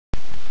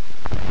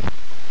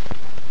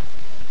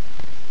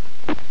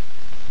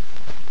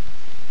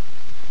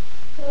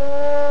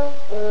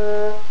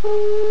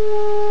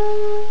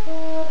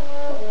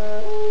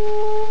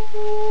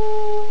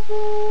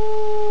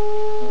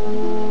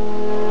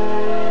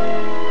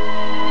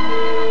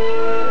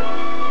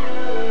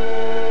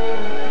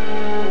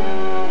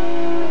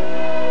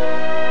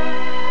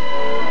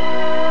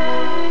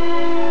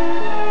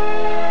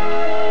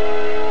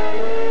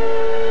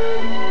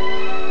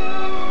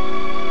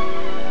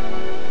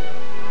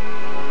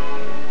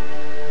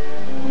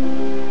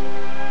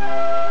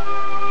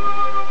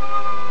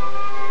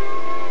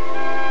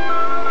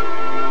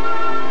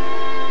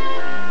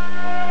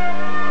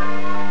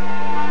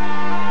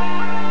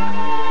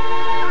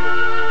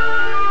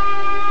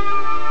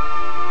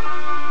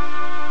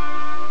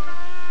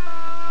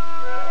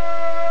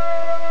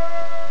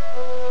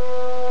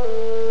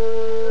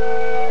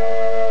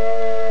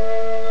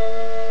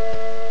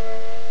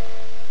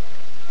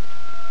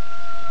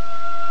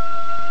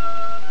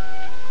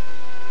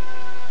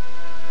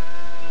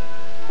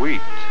Wheat.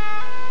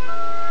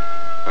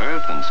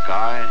 Earth and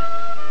sky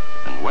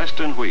and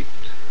western wheat.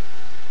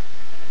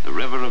 The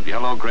river of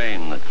yellow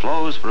grain that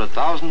flows for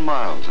 1,000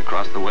 miles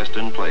across the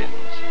western plains.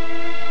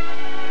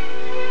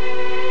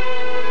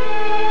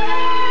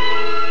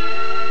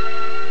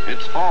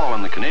 It's fall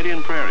on the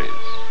Canadian prairies,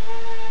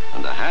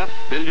 and 500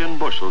 million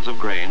bushels of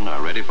grain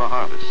are ready for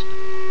harvest.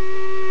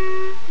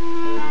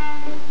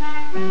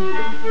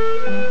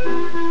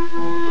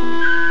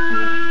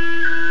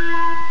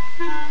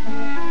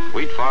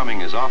 Wheat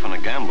farming is often a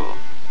gamble,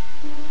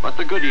 but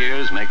the good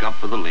years make up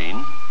for the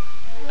lean,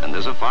 and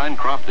there's a fine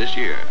crop this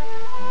year,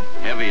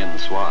 heavy in the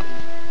swath.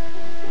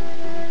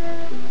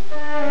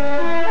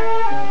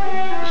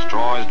 The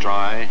straw is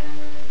dry,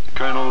 the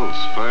kernels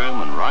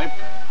firm and ripe,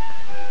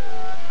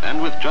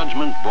 and with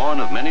judgment born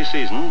of many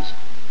seasons,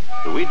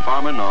 the wheat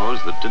farmer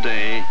knows that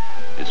today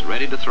it's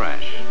ready to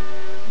thrash.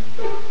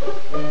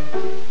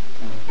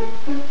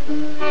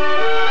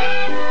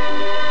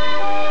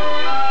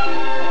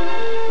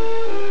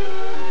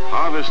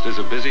 Harvest is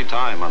a busy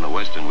time on the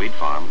western wheat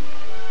farm.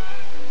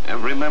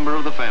 Every member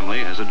of the family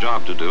has a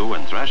job to do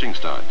when thrashing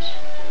starts.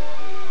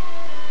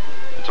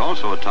 It's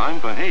also a time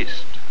for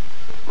haste.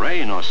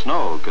 Rain or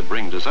snow could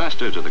bring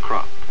disaster to the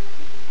crop.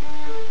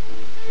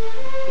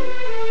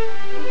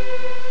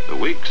 The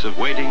weeks of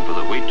waiting for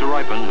the wheat to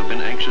ripen have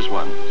been anxious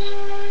ones.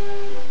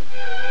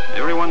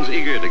 Everyone's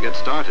eager to get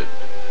started.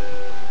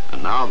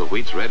 And now the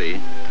wheat's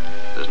ready,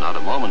 there's not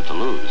a moment to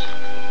lose.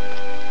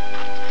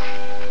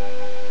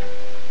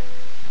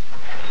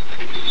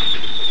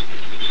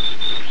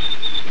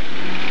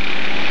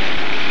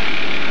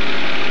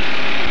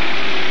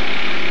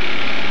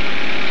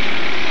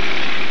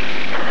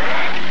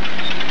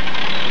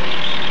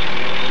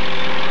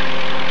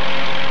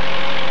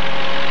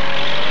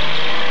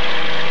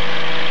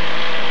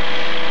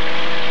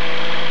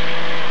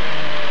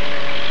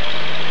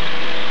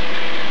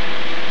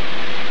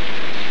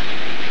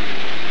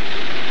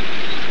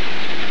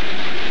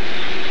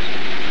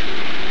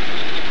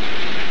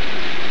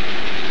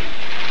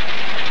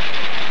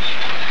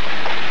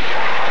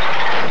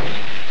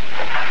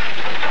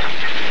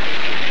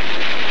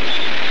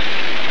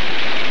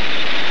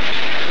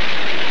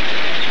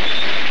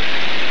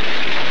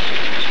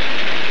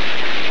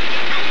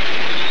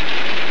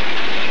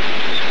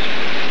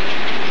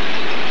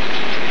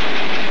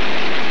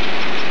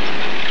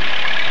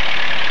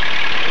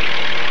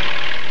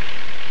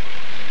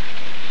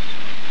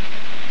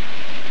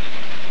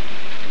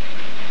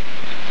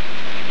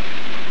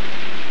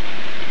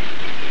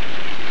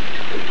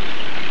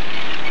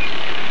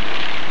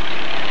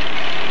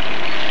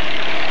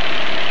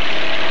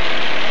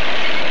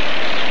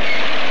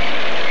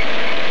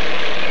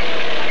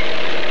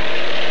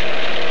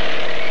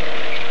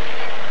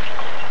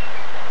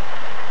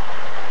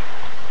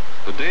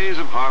 The days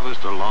of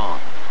harvest are long,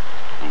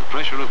 and the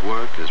pressure of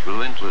work is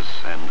relentless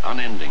and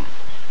unending.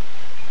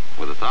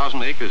 With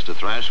 1,000 acres to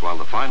thrash while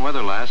the fine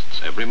weather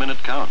lasts, every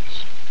minute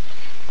counts.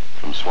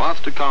 From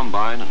swath to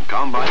combine and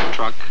combine to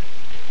truck,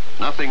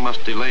 nothing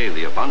must delay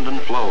the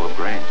abundant flow of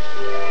grain.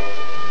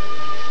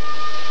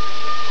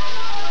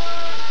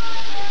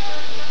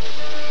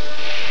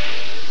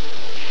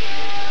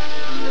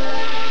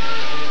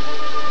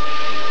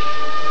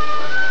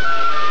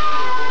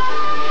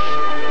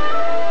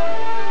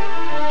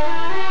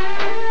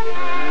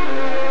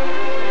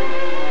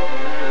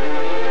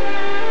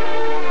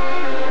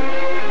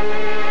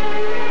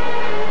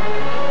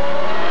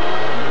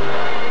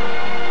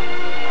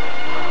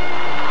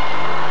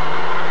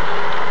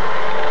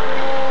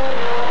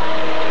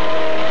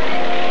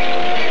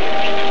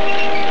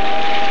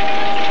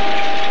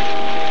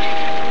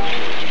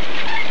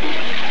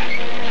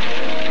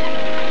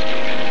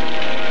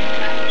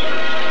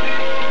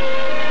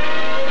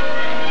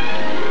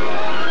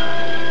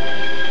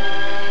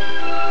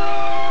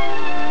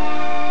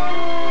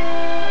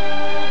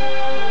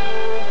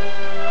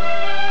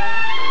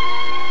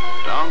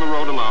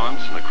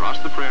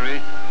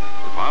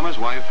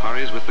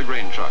 Hurries with the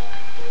grain truck.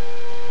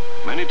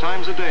 Many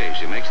times a day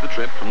she makes the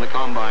trip from the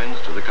combines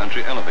to the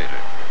country elevator.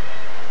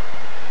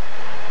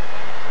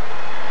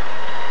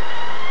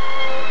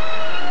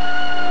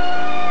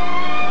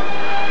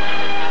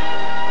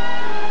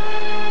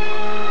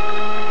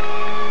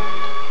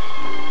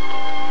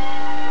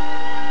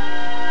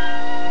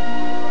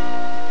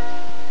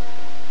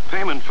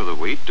 Payment for the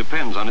wheat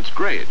depends on its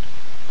grade,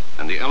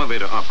 and the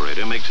elevator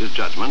operator makes his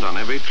judgment on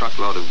every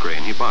truckload of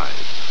grain he buys.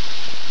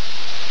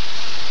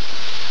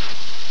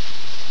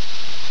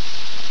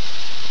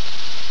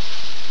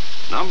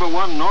 Number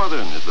 1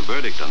 Northern is the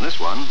verdict on this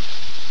one,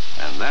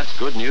 and that's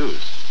good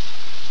news.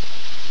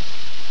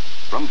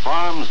 From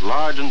farms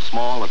large and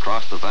small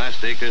across the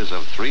vast acres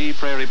of 3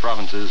 prairie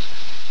provinces,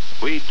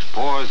 wheat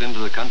pours into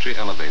the country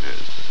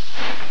elevators.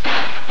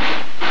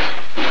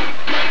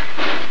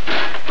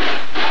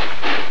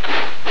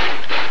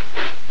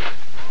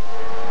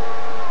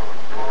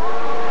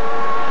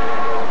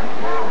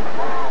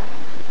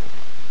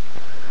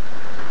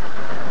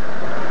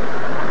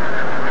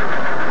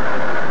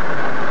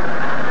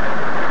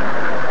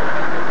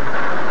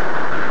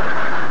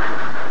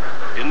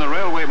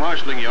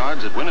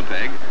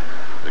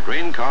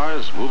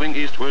 cars moving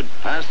eastward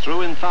pass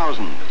through in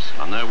thousands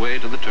on their way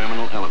to the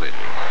terminal elevators.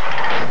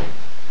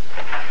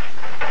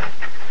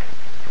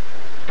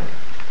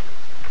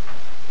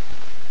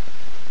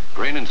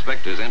 Grain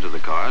inspectors enter the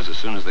cars as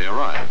soon as they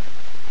arrive,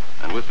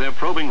 and with their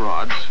probing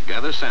rods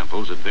gather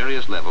samples at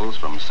various levels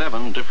from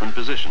 7 different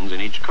positions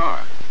in each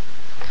car.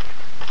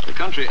 The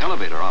country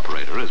elevator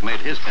operator has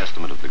made his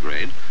estimate of the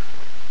grade,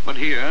 but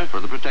here,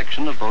 for the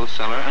protection of both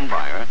seller and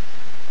buyer,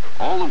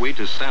 all the wheat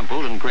is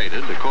sampled and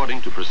graded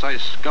according to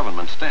precise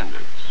government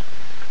standards.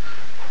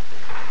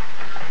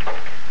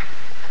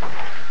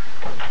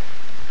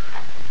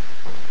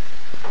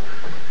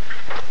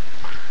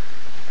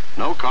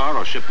 No car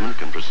or shipment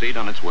can proceed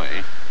on its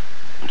way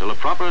until a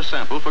proper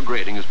sample for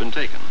grading has been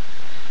taken.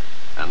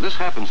 And this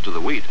happens to the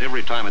wheat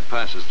every time it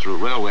passes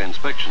through railway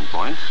inspection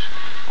points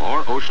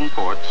or ocean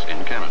ports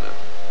in Canada.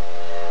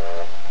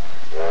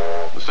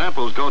 The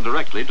samples go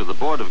directly to the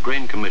Board of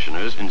Grain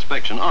Commissioners'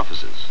 inspection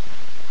offices.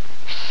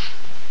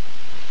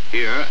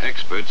 Here,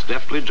 experts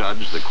deftly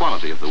judge the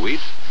quality of the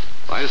wheat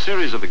by a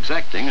series of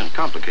exacting and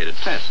complicated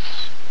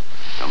tests,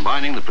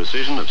 combining the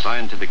precision of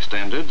scientific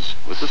standards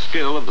with the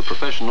skill of the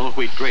professional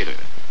wheat grader.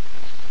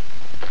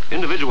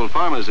 Individual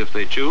farmers, if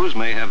they choose,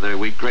 may have their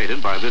wheat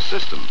graded by this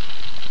system,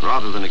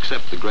 rather than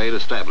accept the grade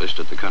established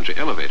at the country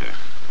elevator.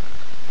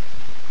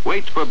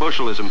 Weight per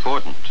bushel is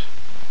important.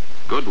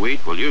 Good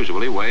wheat will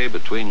usually weigh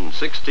between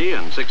 60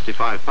 and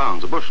 65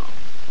 pounds a bushel.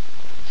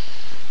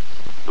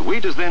 The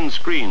wheat is then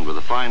screened with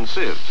a fine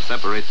sieve to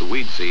separate the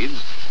weed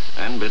seeds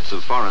and bits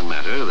of foreign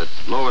matter that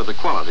lower the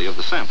quality of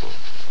the sample.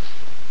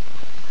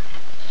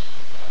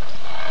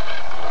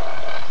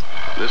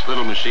 This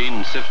little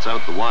machine sifts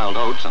out the wild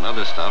oats and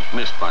other stuff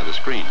missed by the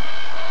screen.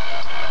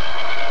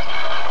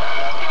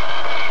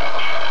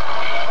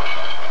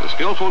 The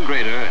skillful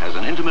grader has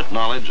an intimate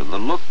knowledge of the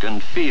look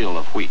and feel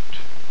of wheat.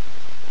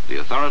 The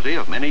authority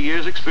of many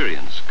years'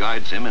 experience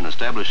guides him in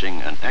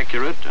establishing an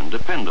accurate and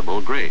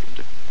dependable grade.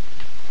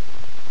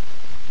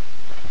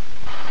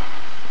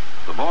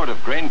 The Board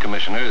of Grain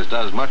Commissioners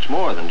does much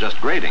more than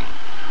just grading.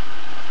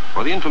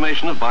 For the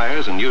information of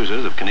buyers and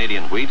users of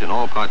Canadian wheat in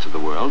all parts of the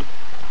world,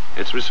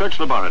 its research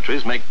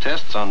laboratories make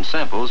tests on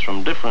samples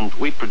from different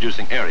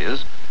wheat-producing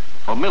areas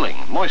for milling,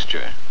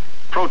 moisture,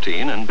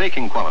 protein, and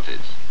baking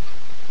qualities.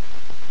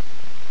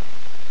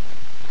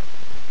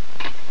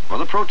 For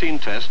the protein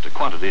test, a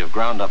quantity of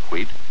ground-up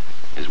wheat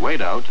is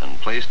weighed out and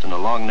placed in a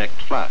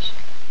long-necked flask.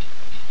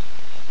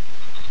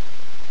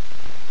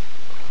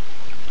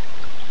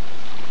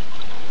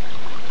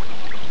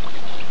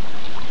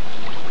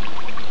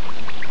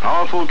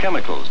 Powerful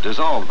chemicals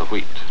dissolve the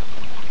wheat.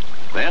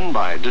 Then,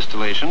 by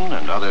distillation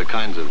and other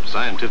kinds of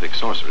scientific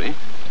sorcery,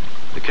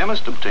 the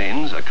chemist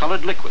obtains a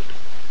colored liquid,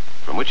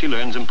 from which he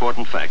learns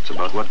important facts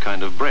about what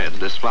kind of bread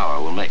this flour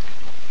will make.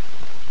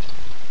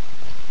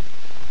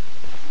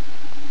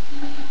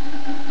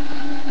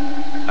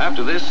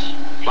 After this,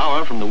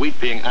 flour from the wheat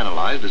being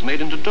analyzed is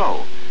made into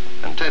dough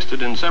and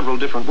tested in several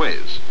different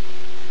ways.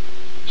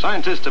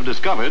 Scientists have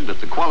discovered that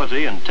the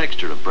quality and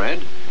texture of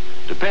bread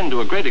depend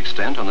to a great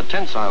extent on the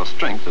tensile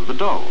strength of the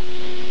dough.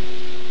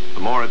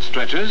 The more it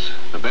stretches,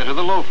 the better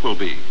the loaf will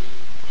be.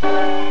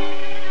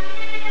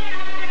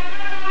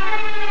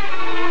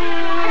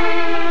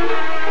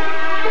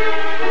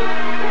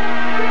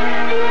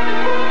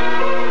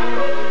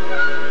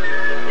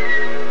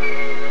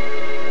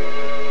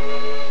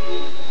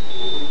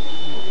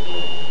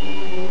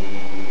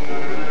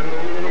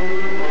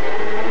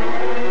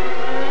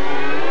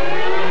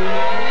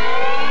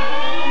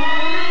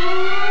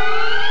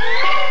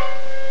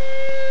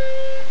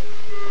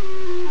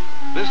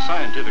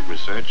 Scientific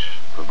research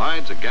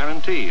provides a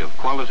guarantee of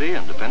quality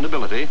and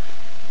dependability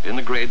in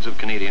the grades of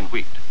Canadian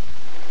wheat.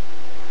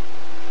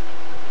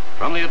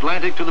 From the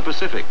Atlantic to the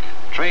Pacific,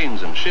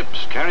 trains and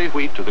ships carry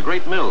wheat to the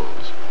great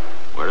mills,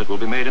 where it will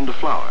be made into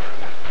flour.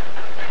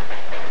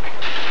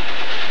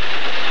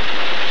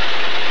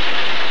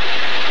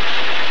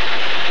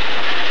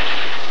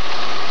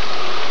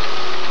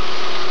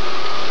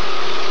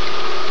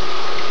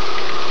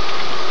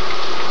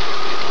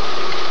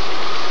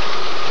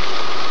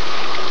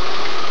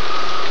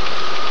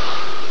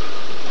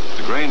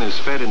 Is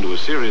fed into a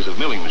series of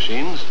milling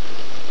machines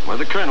where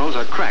the kernels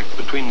are cracked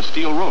between the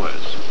steel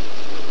rollers.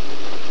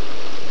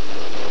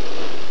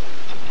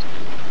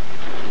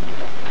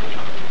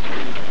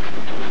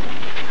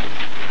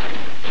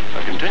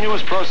 A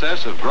continuous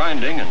process of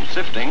grinding and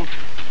sifting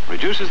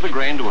reduces the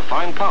grain to a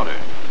fine powder.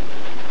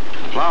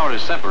 The flour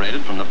is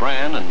separated from the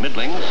bran and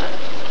middlings,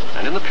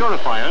 and in the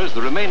purifiers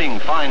the remaining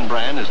fine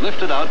bran is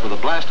lifted out with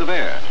a blast of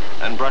air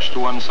and brushed to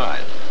one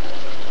side.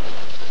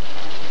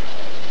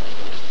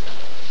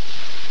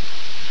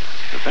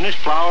 The finished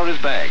flour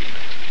is bagged,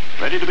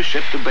 ready to be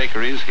shipped to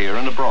bakeries here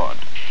and abroad.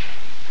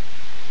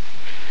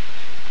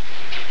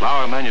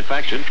 Flour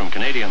manufactured from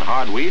Canadian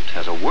hard wheat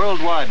has a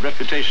worldwide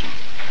reputation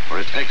for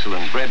its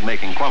excellent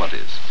bread-making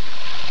qualities.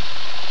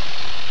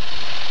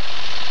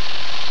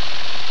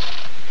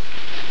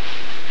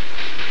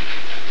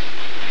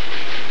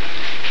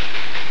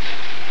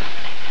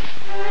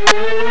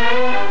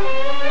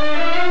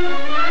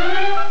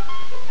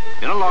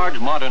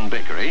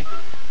 necessary,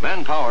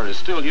 manpower is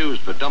still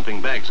used for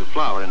dumping bags of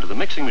flour into the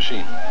mixing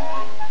machine.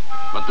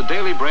 But the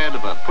daily bread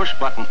of a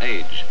push-button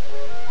age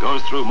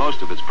goes through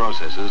most of its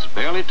processes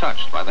barely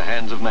touched by the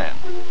hands of man.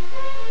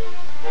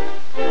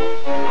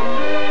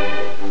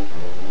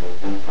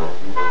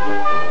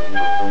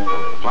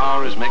 The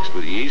flour is mixed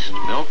with yeast,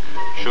 milk,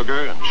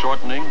 sugar, and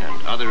shortening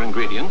and other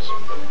ingredients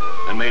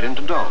and made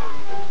into dough.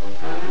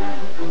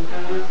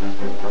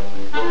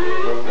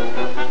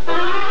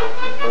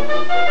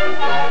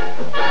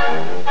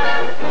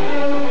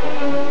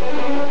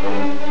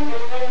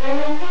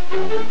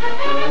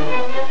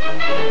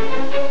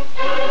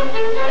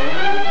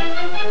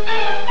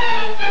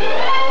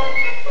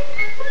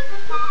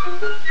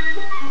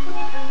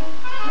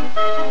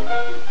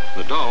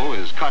 The dough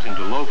is cut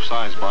into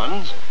loaf-sized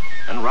buns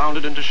and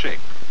rounded into shape.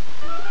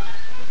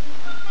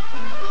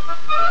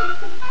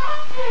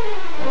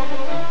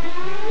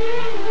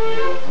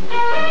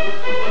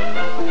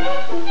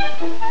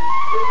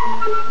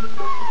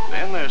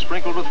 Then they're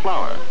sprinkled with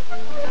flour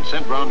and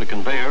sent round a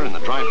conveyor in the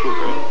dry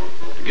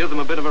prover to give them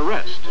a bit of a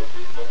rest.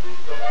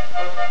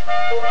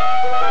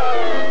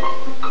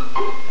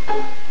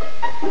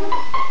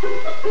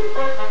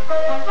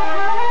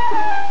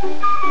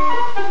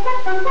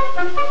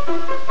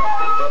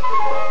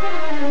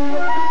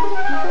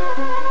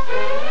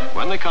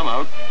 When they come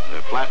out,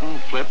 they're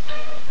flattened, flipped,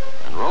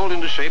 and rolled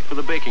into shape for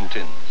the baking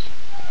tins.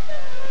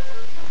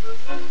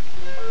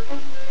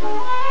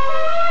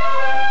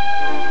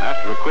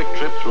 After a quick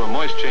trip through a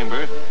moist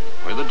chamber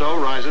where the dough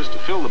rises to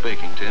fill the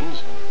baking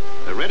tins,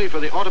 they're ready for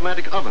the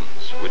automatic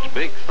ovens, which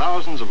bake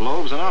thousands of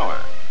loaves an hour.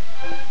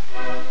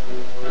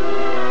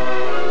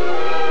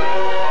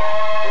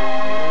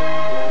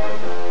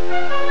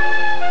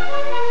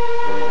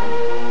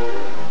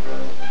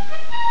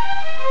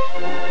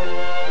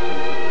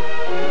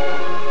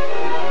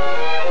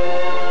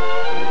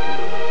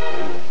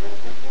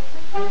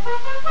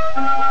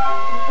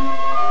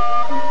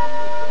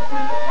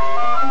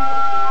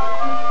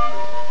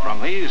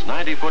 From these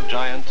 90-foot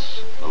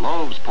giants, the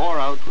loaves pour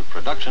out with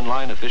production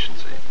line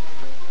efficiency.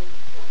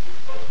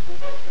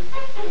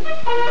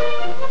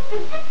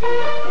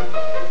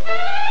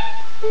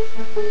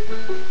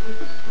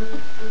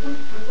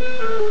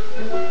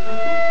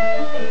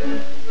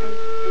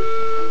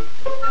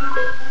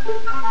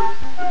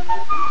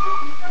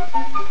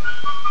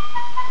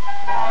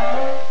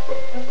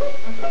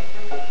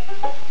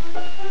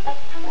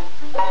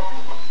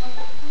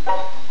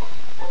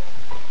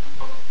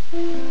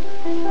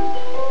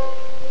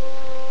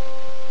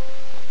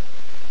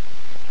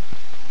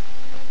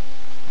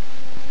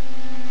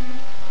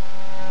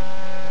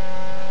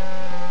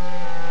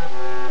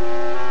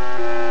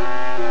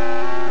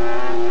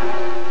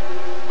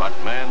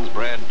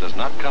 Does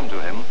not come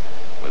to him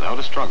without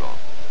a struggle.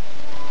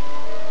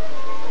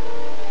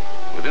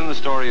 Within the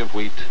story of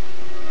wheat,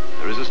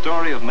 there is a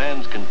story of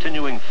man's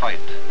continuing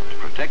fight to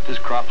protect his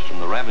crops from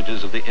the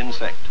ravages of the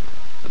insect,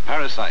 the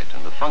parasite,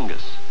 and the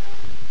fungus.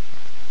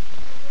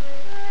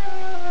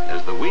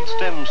 As the wheat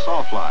stem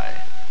sawfly,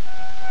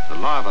 the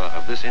larva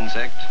of this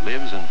insect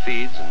lives and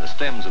feeds in the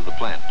stems of the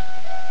plant,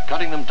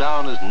 cutting them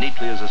down as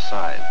neatly as a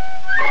scythe.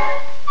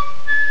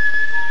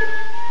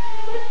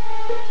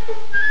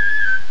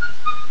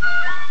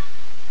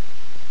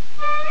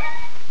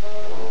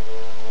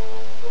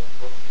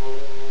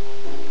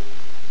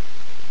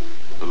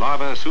 The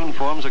larva soon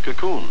forms a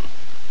cocoon,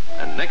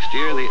 and next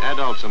year the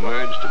adults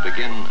emerge to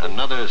begin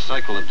another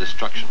cycle of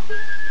destruction.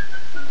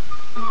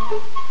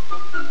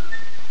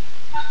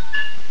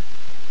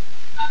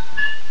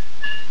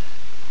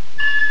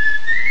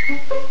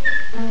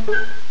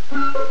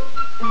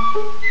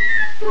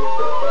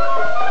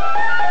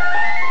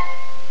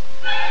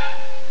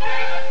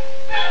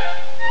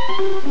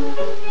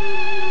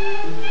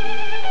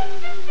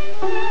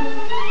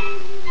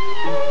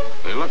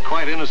 They look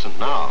quite innocent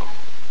now.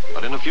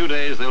 But in a few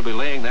days, they'll be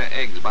laying their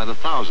eggs by the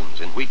thousands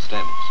in wheat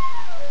stems.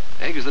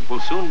 Eggs that will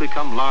soon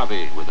become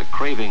larvae with a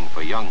craving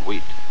for young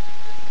wheat.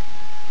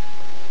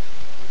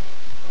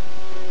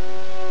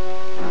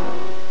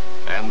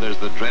 And there's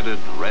the dreaded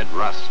red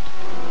rust.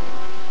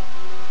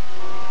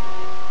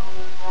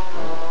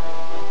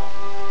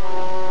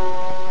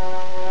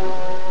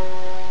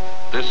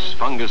 This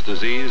fungus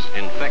disease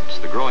infects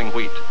the growing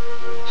wheat,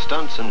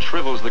 stunts and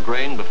shrivels the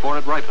grain before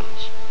it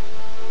ripens.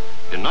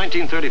 In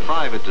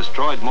 1935, it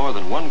destroyed more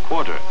than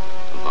 1/4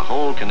 of the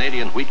whole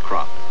Canadian wheat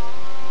crop.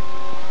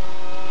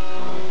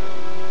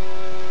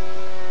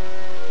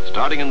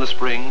 Starting in the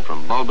spring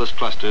from bulbous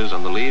clusters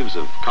on the leaves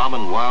of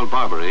common wild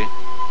barberry,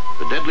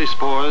 the deadly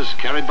spores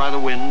carried by the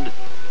wind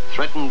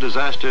threaten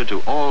disaster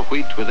to all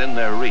wheat within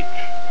their reach.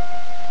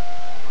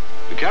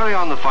 To carry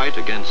on the fight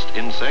against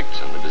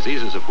insects and the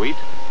diseases of wheat,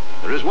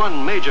 there is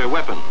one major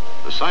weapon,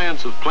 the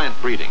science of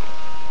plant breeding.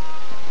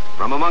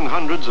 From among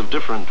hundreds of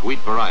different wheat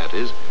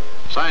varieties,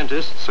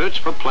 scientists search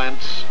for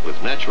plants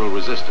with natural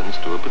resistance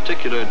to a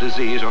particular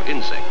disease or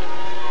insect.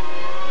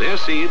 Their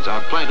seeds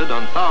are planted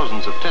on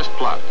thousands of test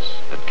plots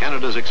at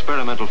Canada's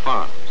experimental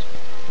farms.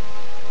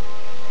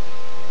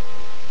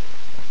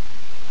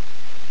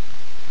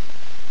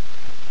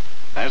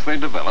 As they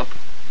develop,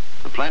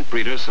 the plant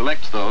breeder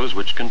selects those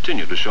which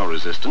continue to show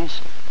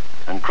resistance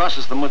and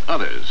crosses them with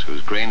others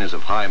whose grain is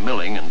of high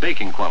milling and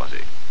baking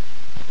quality.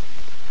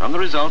 From the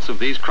results of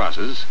these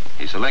crosses,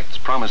 he selects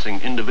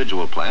promising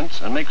individual plants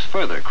and makes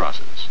further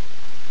crosses.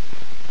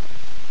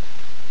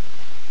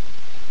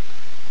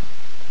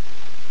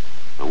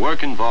 The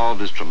work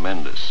involved is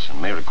tremendous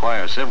and may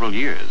require several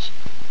years.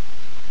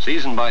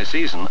 Season by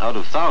season, out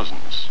of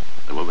thousands,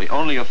 there will be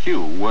only a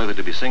few worthy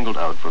to be singled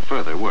out for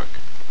further work.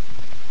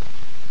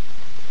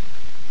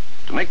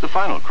 To make the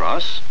final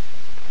cross,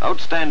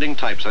 outstanding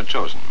types are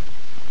chosen.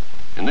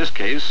 In this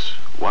case,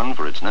 one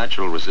for its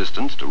natural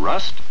resistance to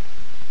rust,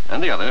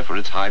 and the other for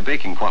its high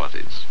baking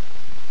qualities.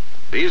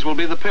 These will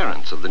be the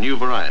parents of the new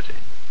variety.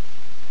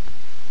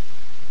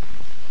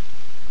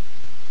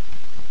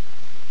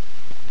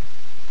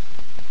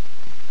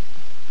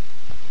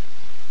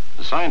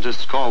 The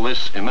scientists call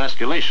this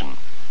emasculation.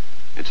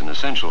 It's an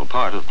essential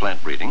part of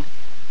plant breeding.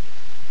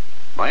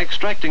 By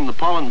extracting the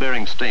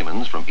pollen-bearing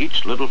stamens from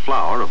each little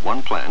flower of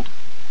one plant,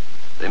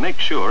 they make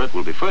sure it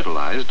will be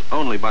fertilized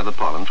only by the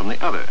pollen from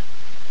the other.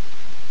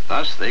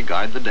 Thus, they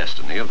guide the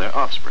destiny of their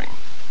offspring.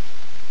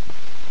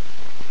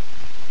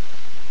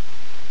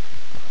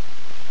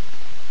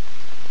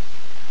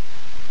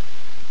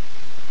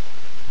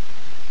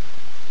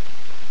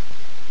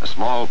 A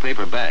small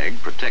paper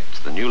bag protects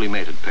the newly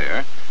mated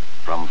pair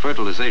from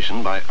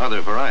fertilization by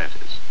other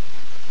varieties.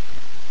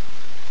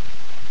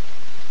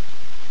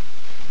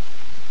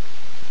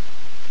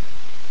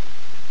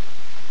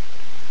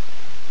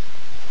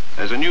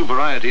 As a new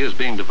variety is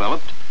being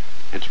developed,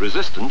 its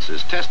resistance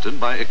is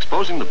tested by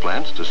exposing the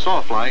plants to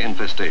sawfly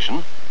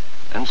infestation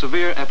and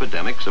severe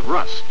epidemics of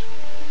rust.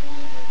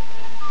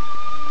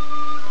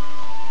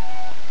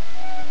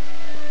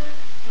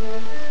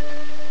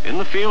 In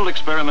the field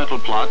experimental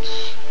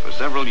plots, for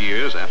several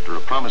years after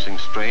a promising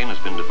strain has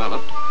been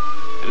developed,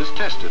 it is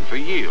tested for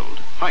yield,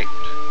 height,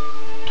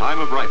 time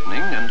of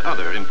ripening, and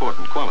other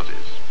important qualities.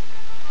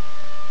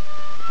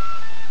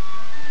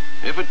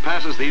 If it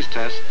passes these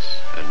tests,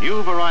 a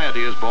new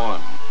variety is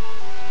born,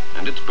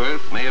 and its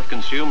birth may have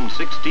consumed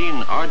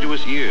 16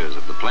 arduous years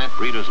of the plant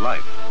breeder's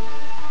life.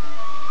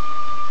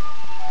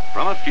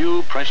 From a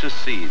few precious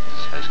seeds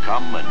has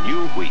come a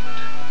new wheat.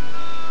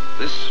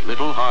 This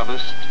little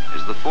harvest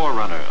is the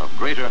forerunner of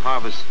greater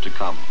harvests to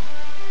come.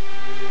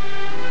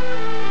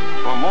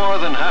 For more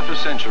than half a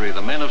century,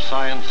 the men of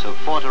science have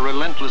fought a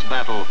relentless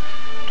battle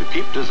to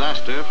keep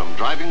disaster from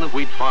driving the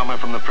wheat farmer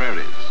from the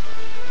prairies.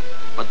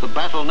 But the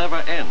battle never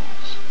ends,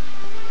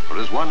 for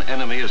as one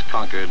enemy is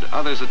conquered,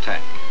 others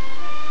attack,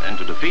 and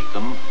to defeat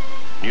them,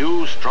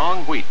 new,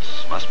 strong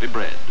wheats must be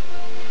bred.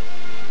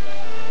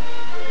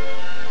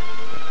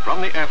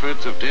 From the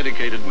efforts of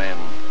dedicated men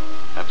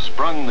have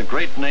sprung the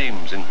great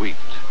names in wheat: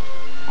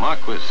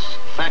 Marquis,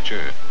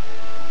 Thatcher,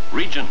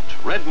 Regent,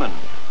 Redmond,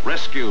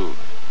 Rescue,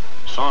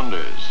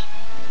 Saunders,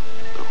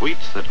 the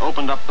wheats that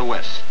opened up the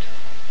West.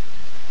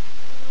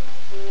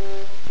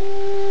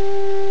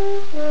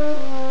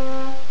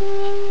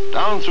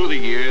 Down through the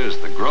years,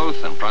 the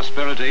growth and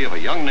prosperity of a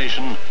young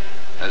nation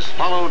has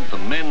followed the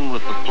men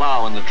with the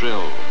plow and the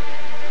drill.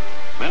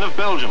 Men of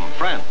Belgium,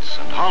 France,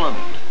 and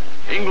Holland,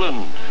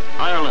 England,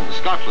 Ireland,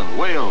 Scotland,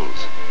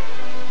 Wales.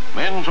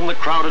 Men from the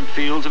crowded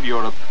fields of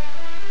Europe,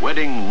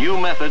 wedding new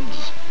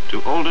methods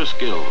to older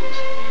skills.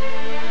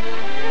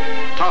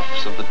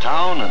 Toughs of the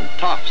town and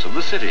toffs of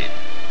the city,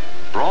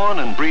 brawn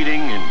and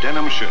breeding in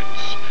denim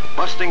shirts,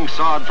 busting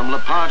sod from La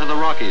Part to the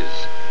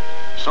Rockies,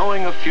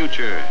 sowing a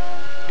future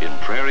in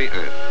prairie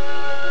earth.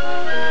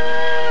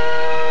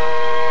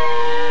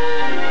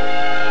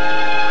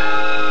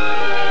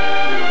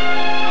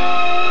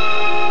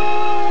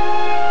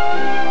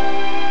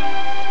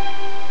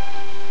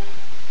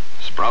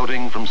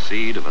 Sprouting from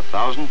seed of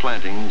 1,000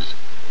 plantings,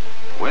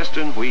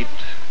 western wheat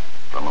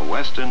from a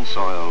western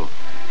soil,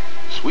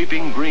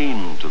 sweeping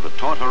green to the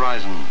taut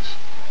horizons,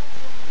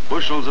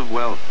 bushels of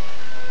wealth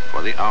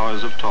for the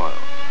hours of toil.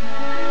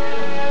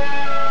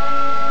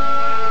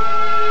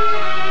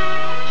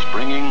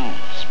 Springing,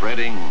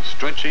 spreading,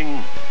 stretching,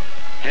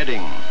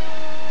 heading,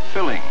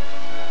 filling,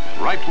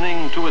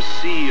 ripening to a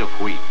sea of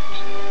wheat.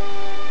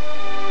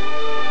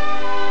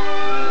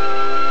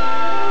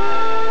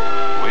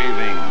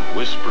 Waving,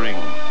 whispering,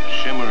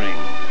 shimmering,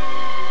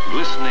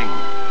 glistening,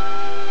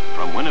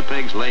 from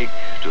Winnipeg's lake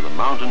to the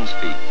mountain's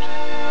feet.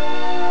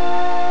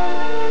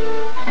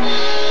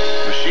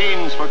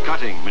 Machines for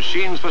cutting,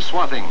 machines for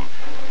swathing,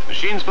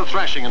 machines for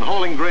thrashing and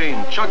hauling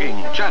grain, chugging,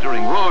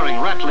 chattering, roaring,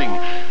 rattling,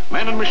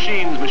 men and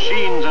machines,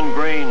 machines and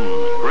grain.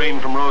 Grain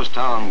from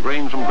Rosetown,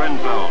 grain from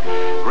Grenfell,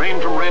 grain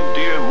from Red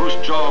Deer,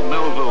 Moose Jaw,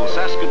 Melville,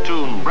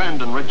 Saskatoon,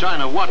 Brandon,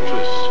 Regina,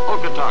 Watrous,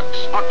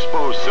 Okotoks,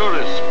 Oxbow,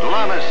 Souris,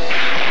 Glamis.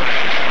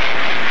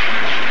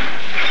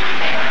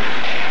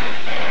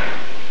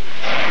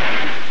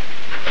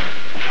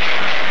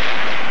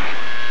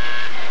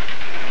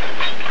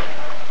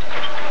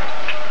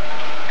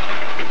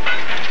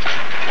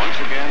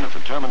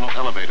 Terminal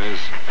elevators,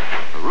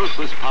 the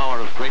ruthless power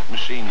of great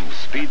machines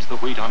speeds the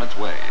wheat on its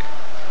way.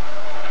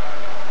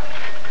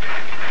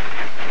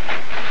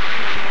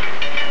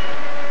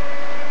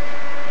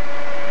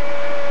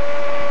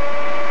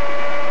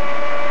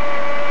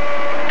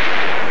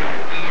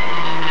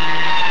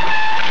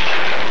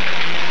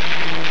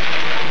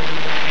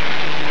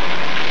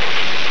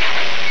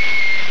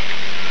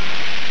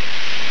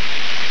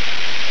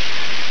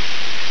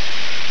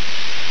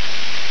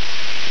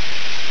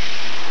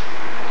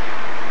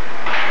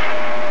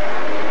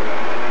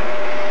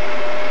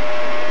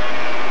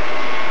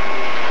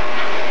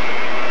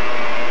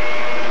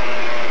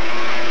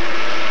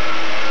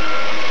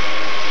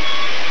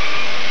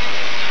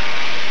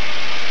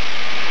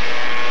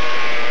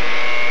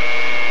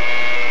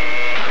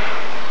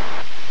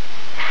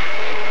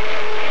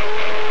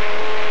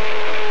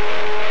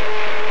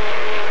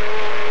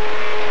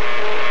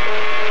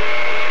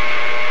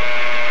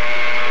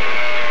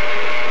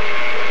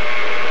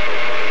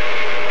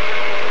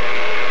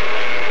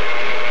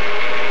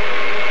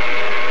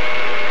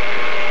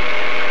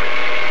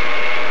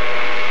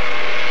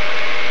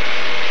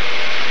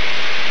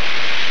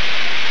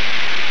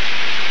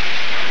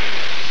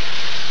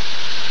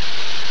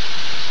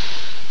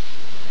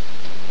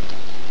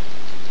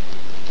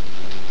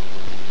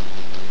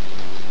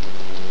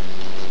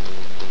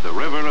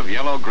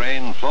 yellow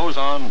grain flows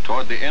on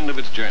toward the end of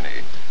its journey,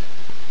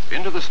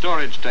 into the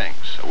storage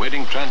tanks,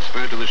 awaiting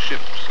transfer to the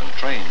ships and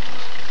trains.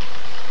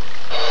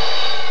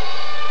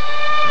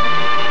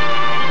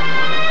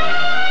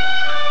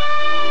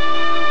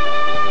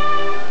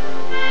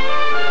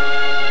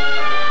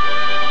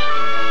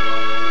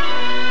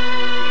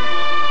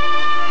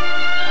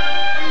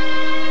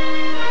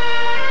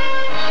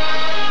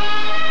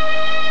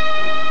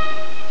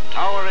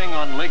 Towering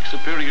on Lake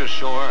Superior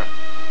shore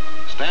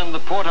stand the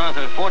Port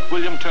Arthur Fort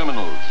William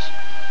terminals,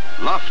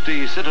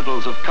 lofty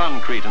citadels of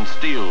concrete and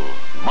steel,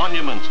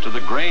 monuments to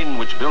the grain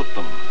which built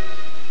them,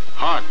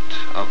 heart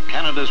of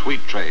Canada's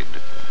wheat trade.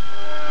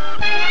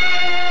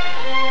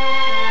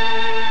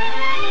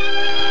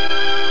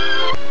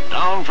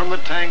 Down from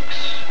the tanks,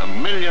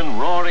 1,000,000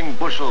 roaring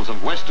bushels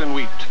of western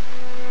wheat.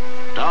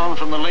 Down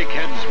from the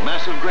lakehead's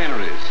massive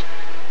granaries,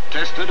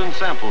 tested and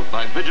sampled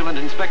by vigilant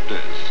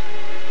inspectors,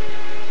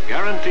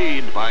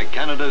 guaranteed by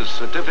Canada's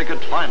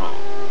certificate final.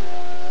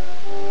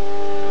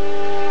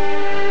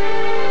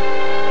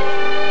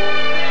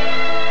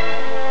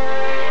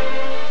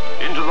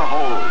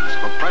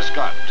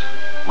 Prescott,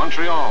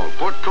 Montreal,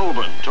 Port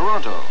Colborne,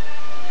 Toronto.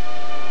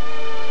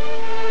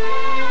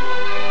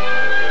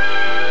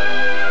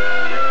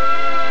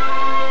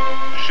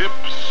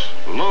 Ships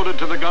loaded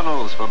to the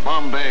gunwales for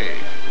Bombay,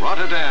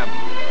 Rotterdam,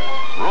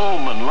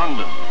 Rome, and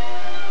London.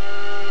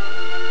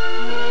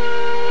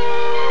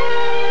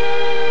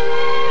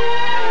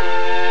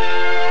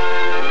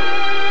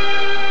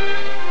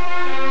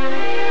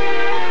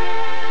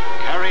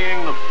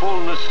 Carrying the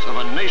fullness of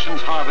a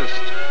nation's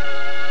harvest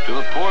to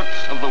the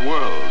ports of the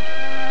world.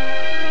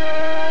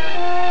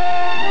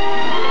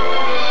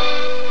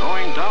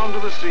 Going down to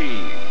the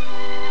sea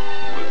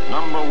with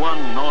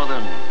 #1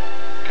 Northern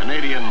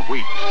Canadian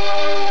wheat.